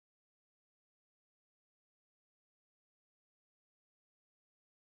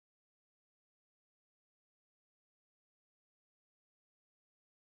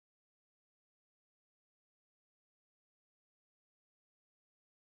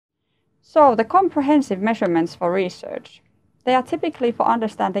So the comprehensive measurements for research, they are typically for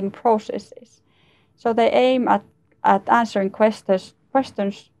understanding processes. So they aim at answering questions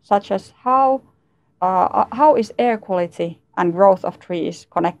such as how is air quality and growth of trees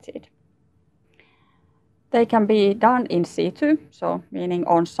connected. They can be done in situ, so meaning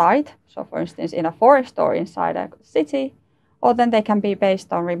on site, so for instance in a forest or inside a city, or then they can be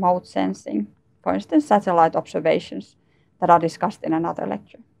based on remote sensing, for instance satellite observations that are discussed in another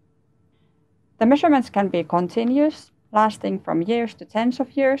lecture. The measurements can be continuous, lasting from years to tens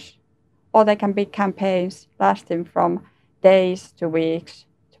of years, or they can be campaigns lasting from days to weeks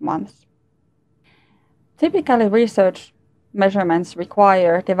to months. Typically, research measurements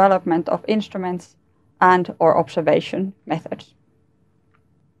require development of instruments and/or observation methods.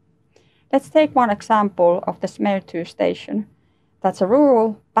 Let's take one example of the SMER2 station. That's a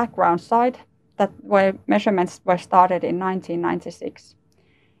rural background site where measurements were started in 1996.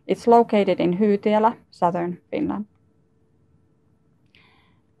 It's located in Hyytiälä, southern Finland.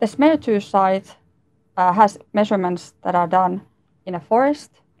 The SMER2 site has measurements that are done in a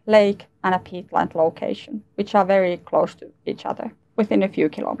forest, lake, and a peatland location, which are very close to each other, within a few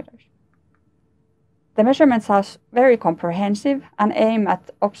kilometers. The measurements are very comprehensive and aim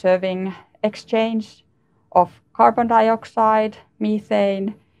at observing exchange of carbon dioxide,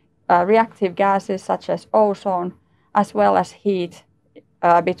 methane, reactive gases such as ozone, as well as heat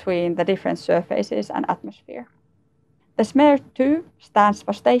between the different surfaces and atmosphere. The SMER2 stands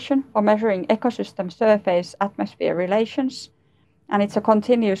for Station for Measuring Ecosystem Surface Atmosphere Relations, and it's a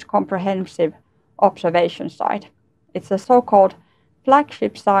continuous comprehensive observation site. It's a so-called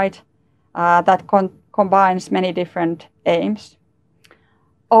flagship site that combines many different aims.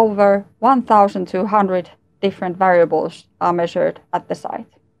 Over 1,200 different variables are measured at the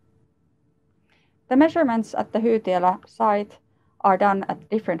site. The measurements at the Hyytiälä site are done at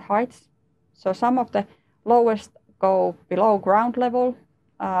different heights. So some of the lowest go below ground level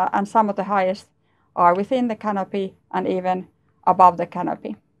and some of the highest are within the canopy and even above the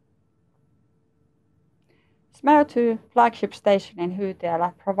canopy. SMER2 flagship station in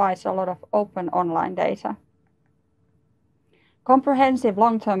Hyytiälä provides a lot of open online data. Comprehensive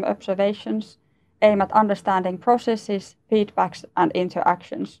long-term observations aim at understanding processes, feedbacks, and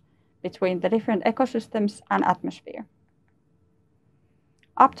interactions between the different ecosystems and atmosphere.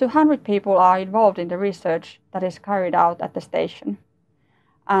 Up to 100 people are involved in the research that is carried out at the station,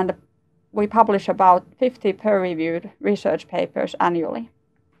 and we publish about 50 peer-reviewed research papers annually.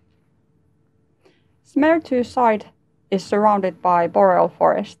 SMER2 site is surrounded by boreal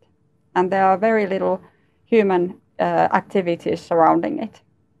forest, and there are very little human activities surrounding it.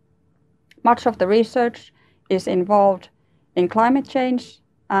 Much of the research is involved in climate change,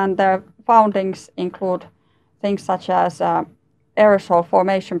 and their findings include things such as aerosol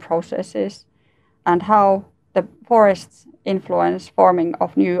formation processes and how the forests influence forming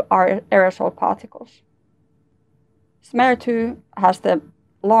of new aerosol particles. SMER2 has the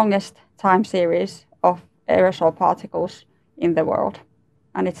longest time series of aerosol particles in the world,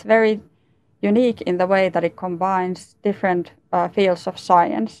 and it's very unique in the way that it combines different fields of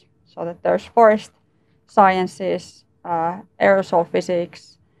science, so that there's forest sciences, aerosol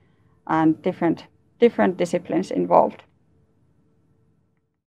physics, and different disciplines involved.